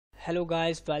Hello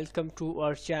guys, welcome to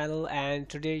our channel, and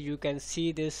today you can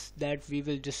see this that we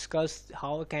will discuss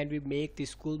how can we make the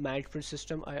school management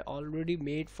system I already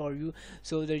made for you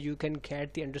so that you can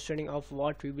get the understanding of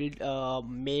what we will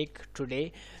make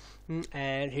today.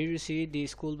 And here you see the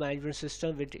school management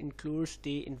system, which includes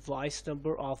the invoice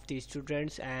number of the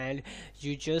students, and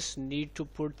you just need to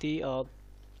put the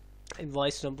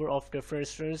invoice number of different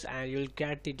students and you'll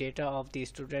get the data of the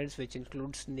students, which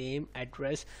includes name,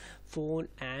 address, phone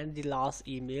and the last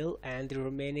email, and the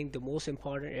remaining, the most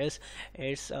important is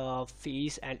its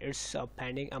fees and its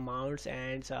pending amounts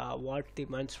and what the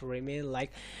months remain.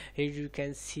 Like here you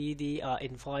can see the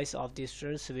invoice of the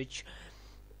students which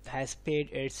has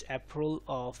paid its April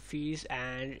fees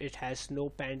and it has no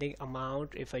pending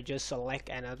amount. If I just select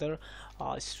another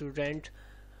student,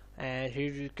 and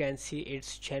here you can see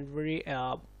its January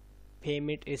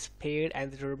payment is paid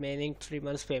and the remaining 3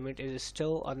 months payment is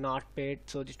still not paid,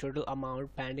 so the total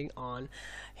amount pending on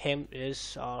him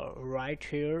is right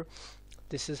here.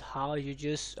 This is how you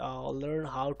just learn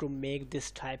how to make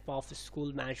this type of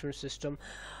school management system,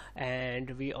 and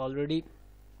we already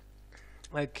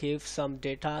I gave some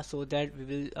data so that we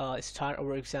will start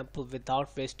our example without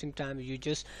wasting time. You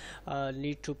just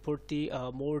need to put the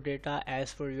more data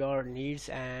as per your needs,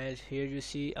 and here you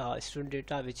see student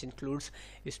data, which includes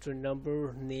student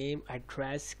number, name,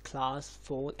 address, class,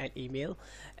 phone and email.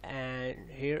 And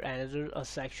here another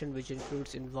section which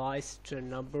includes invoice, student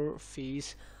number,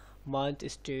 fees, month,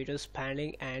 status,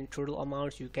 pending and total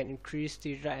amounts. You can increase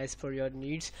the data as per your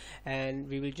needs, and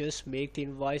we will just make the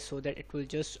invoice so that it will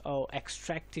just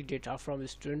extract the data from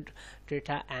student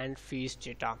data and fees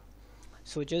data.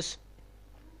 So just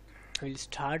we'll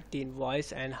start the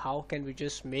invoice. And how can we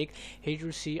just make, here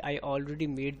you see I already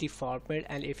made the format,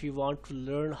 and if you want to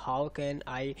learn how can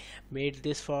I made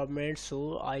this format,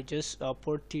 so I just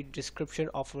put the description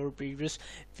of our previous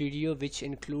video which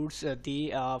includes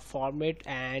the format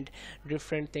and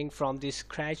different thing from the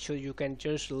scratch, so you can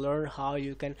just learn how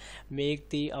you can make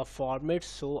the format.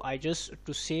 So I just,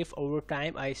 to save our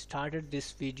time, I started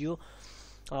this video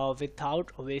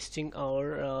without wasting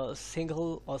our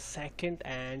single second.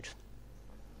 And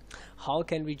how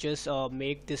can we just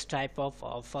make this type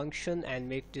of function and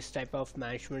make this type of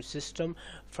management system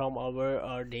from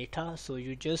our data. So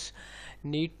you just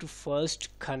need to first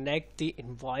connect the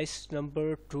invoice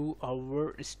number to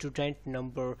our student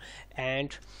number.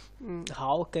 And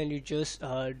how can you just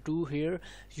do here,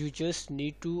 you just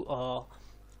need to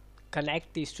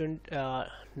connect the student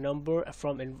number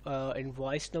from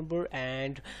invoice number,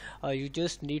 and you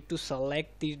just need to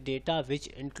select the data which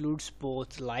includes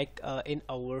both, like in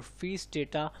our fees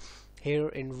data here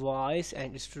invoice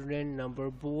and student number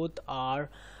both are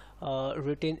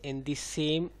written in the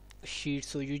same sheet.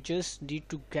 So you just need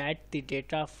to get the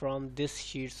data from this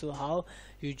sheet. So how,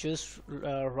 you just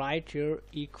write here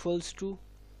equals to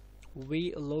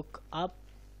vlookup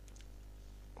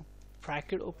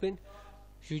bracket open.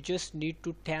 You just need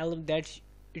to tell them that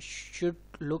it should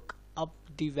look up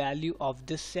the value of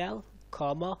this cell,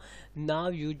 comma. Now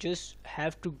you just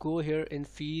have to go here in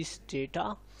fees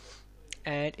data,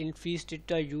 and in fees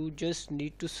data you just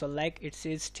need to select, it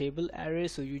says table array,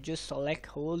 so you just select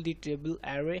whole the table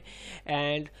array,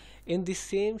 and in the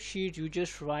same sheet you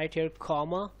just write here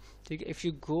comma. If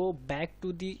you go back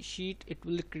to the sheet it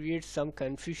will create some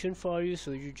confusion for you,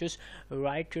 so you just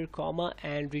write here comma,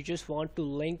 and we just want to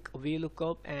link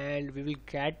vlookup and we will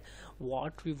get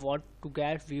what we want to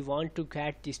get. We want to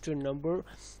get the student number,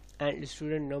 and the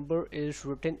student number is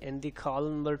written in the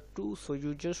column number 2, so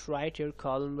you just write here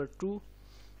column number 2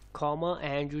 comma,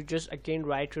 and you just again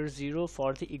write here 0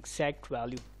 for the exact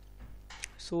value.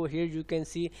 So here you can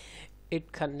see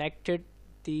it connected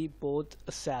the both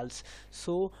cells.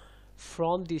 So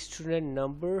from the student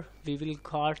number we will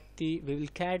get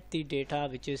the data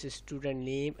which is student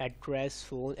name, address,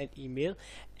 phone and email,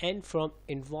 and from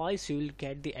invoice you will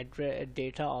get the address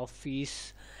data of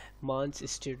fees, months,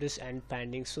 status and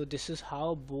pending. So this is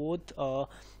how both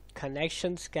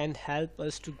connections can help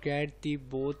us to get the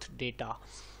both data.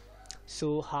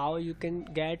 So how you can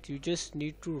get, you just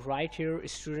need to write here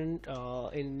student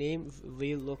in name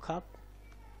vlookup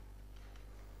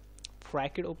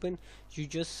bracket open, you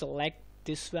just select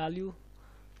this value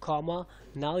comma.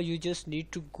 Now you just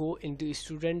need to go into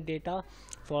student data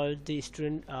for the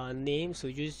student name, so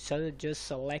you just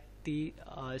select the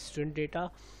student data,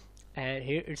 and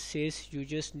here it says you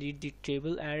just need the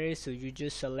table array, so you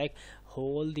just select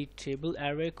whole the table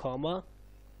array comma.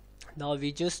 Now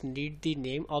we just need the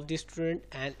name of the student,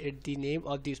 and the name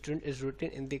of the student is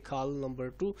written in the column number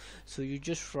 2, so you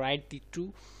just write the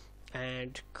 2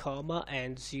 and comma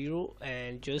and 0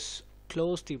 and just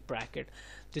close the bracket.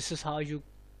 This is how you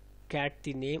get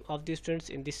the name of the students.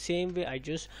 In the same way, I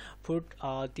just put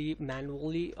the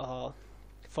manually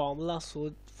formula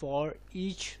so for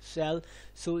each cell,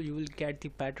 so you will get the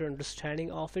better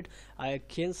understanding of it. I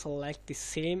again select the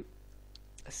same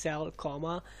cell,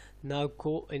 comma, now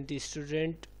go in the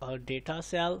student data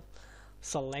cell,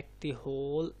 select the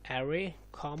whole array,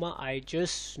 comma, I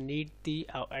just need the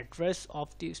address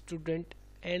of the student,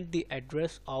 and the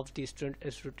address of the student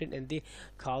is written in the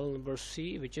column number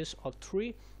C, which is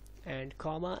 3, and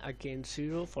comma, again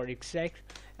 0 for exact,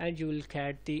 and you will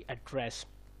get the address.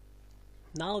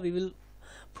 Now we will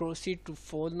proceed to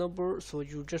phone number, so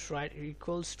you just write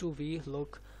equals to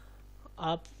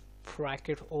vlookup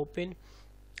bracket open,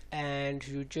 and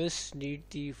you just need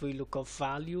the vlookup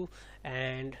value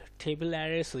and table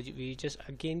array. So we just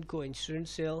again go in student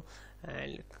cell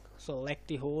and select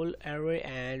the whole array,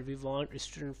 and we want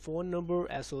student phone number,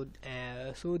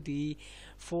 so the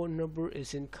phone number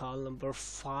is in column number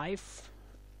 5,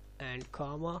 and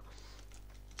comma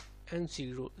and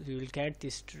 0. You will get the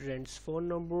student's phone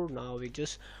number. Now we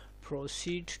just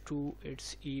proceed to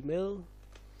its email.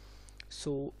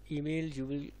 So email, you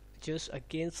will just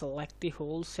again select the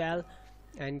whole cell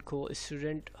and go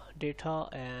student data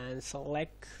and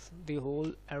select the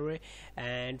whole array,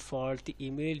 and for the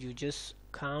email you just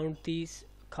count these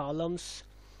columns,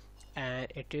 and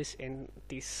it is in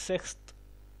the 6th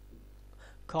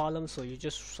column, so you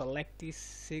just select these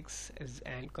 6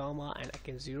 and comma and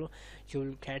again 0. You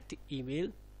will get the email.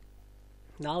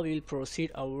 Now we will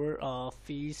proceed our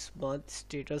fees, month,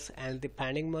 status, and the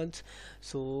pending months.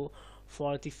 So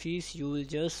for the fees, you will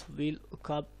just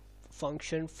vlookup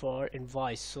function for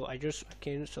invoice. So I just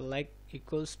again select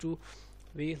equals to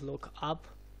vlookup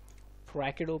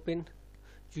bracket open.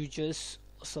 You just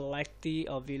select the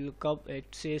vlookup. It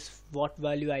says what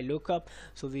value I look up,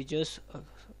 so we just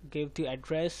give the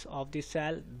address of the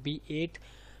cell B8,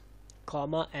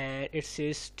 comma, and it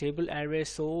says table array,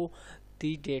 so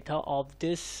the data of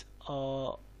this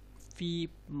fee,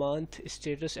 month,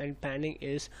 status, and pending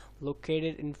is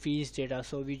located in fees data.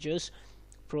 So we just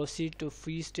proceed to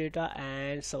fees data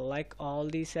and select all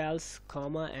the cells,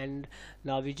 comma, and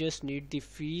now we just need the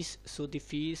fees. So the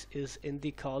fees is in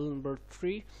the column number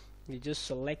 3. We just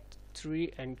select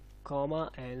 3 and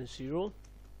comma and 0.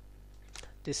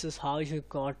 This is how you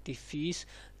got the fees.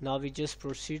 Now we just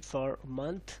proceed for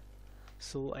month.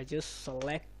 So I just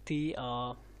select the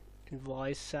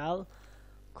invoice cell,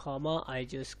 comma, I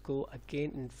just go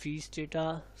again in fees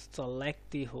data,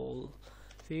 select the whole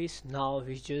fees. Now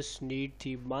we just need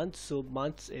the month, so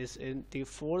months is in the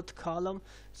 4th column,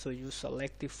 so you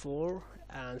select the 4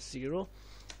 and 0.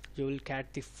 You will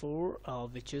get the 4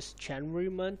 which is January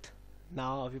month.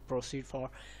 Now we proceed for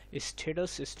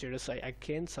status. I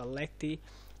again select the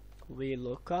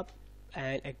vlookup,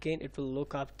 and again it will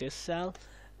look up this cell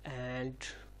and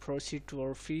proceed to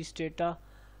our fees data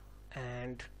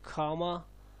and comma.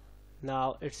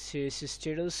 Now it says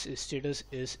status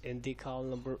is in the column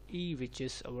number E, which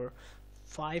is our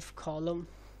 5 column,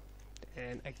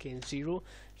 and again 0.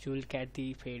 You will get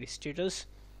the paid status.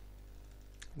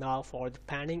 Now for the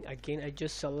pending, again I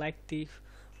just select the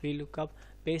vlookup.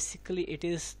 Basically it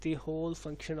is the whole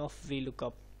function of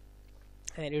vlookup,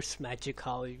 and it's magic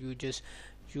how you just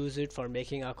use it for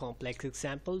making a complex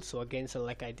example. So again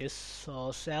select this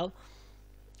cell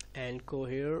and go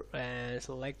here and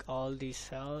select all the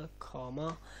cell,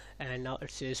 comma, and now it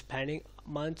says pending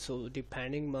month, so the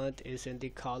pending month is in the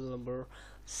column number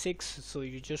 6. So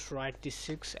you just write the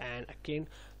 6 and again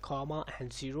comma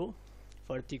and 0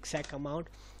 for the exact amount.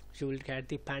 You will get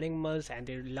the pending months, and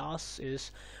the last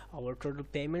is our total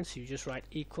payments. You just write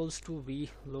equals to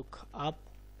vlookup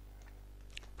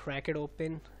bracket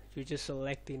open. You just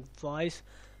select the invoice,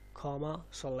 comma,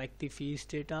 select the fees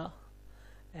data,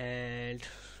 and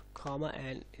comma,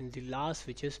 and in the last,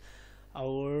 which is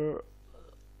our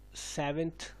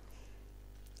 7th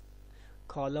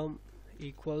column,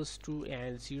 equals to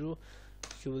and 0.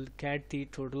 You will get the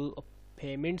total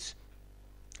payments.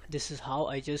 This is how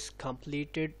I just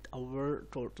completed our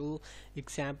total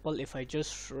example. If I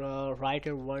just write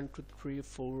a 1 2 3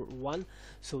 4 1,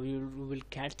 so you will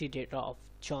get the data of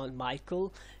John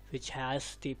Michael, which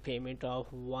has the payment of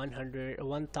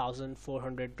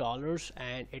 $1,400,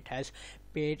 and it has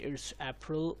paid its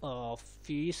April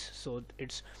fees, so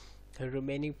its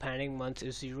remaining pending months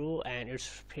is 0, and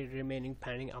its remaining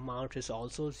pending amount is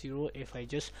also 0. If I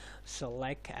just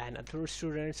select another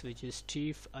student, which is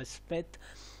Steve Smith,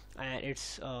 and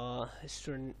its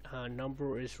student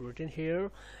number is written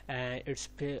here, and its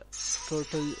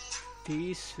total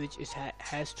fees which is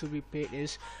has to be paid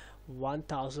is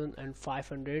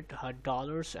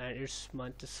 $1,500, and its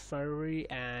month is February,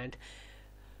 and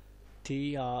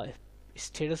the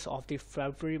status of the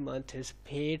February month is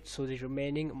paid, so the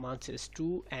remaining month is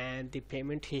 2, and the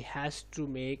payment he has to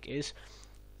make is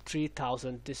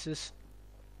 3,000. This is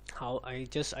how I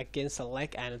can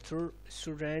select another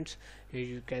student. Here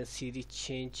you can see the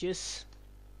changes.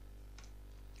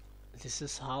 This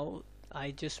is how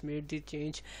I just made the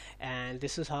change, and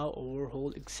this is how our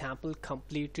whole example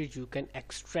completed. You can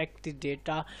extract the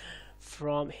data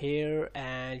from here,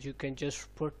 and you can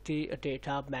just put the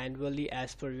data manually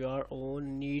as per your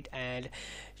own need, and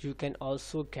you can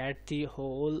also get the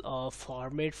whole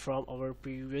format from our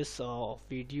previous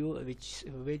video, which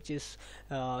is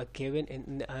given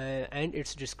in and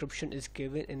its description is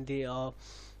given in the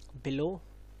below,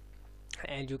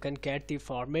 and you can get the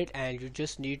format, and you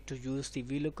just need to use the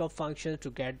vlookup function to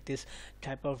get this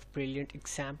type of brilliant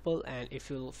example. And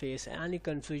if you face any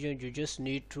confusion, you just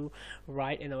need to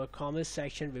write in our comment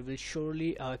section. We will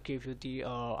surely give you the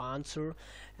answer.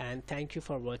 And thank you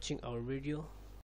for watching our video.